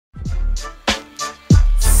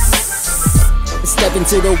step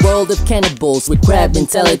into the world of cannibals with crab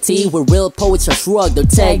mentality, where real poets are shrugged or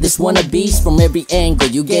tagged as wannabes. From every angle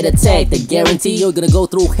you get attacked, I guarantee you're gonna go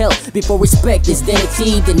through hell before respect is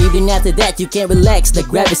guaranteed. And even after that you can't relax, like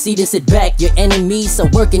grab a seat and sit back. Your enemies are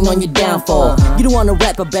working on your downfall. You don't wanna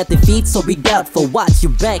rap about defeat, so be doubtful. Watch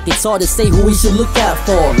your back, it's hard to say who we should look out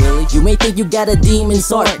for. You may think you got a demon's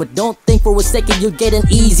heart, but don't think for a second you'll get an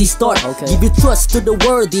easy start. Give your trust to the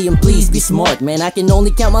worthy and please be smart. Man, I can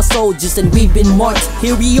only count my soldiers and we've been marked.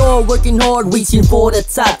 Here we are working hard, reaching for the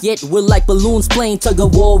top. Yet we're like balloons playing tug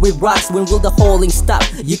of war with rocks. When will the hauling stop?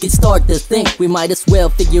 You can start to think we might as well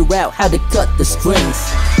figure out how to cut the strings.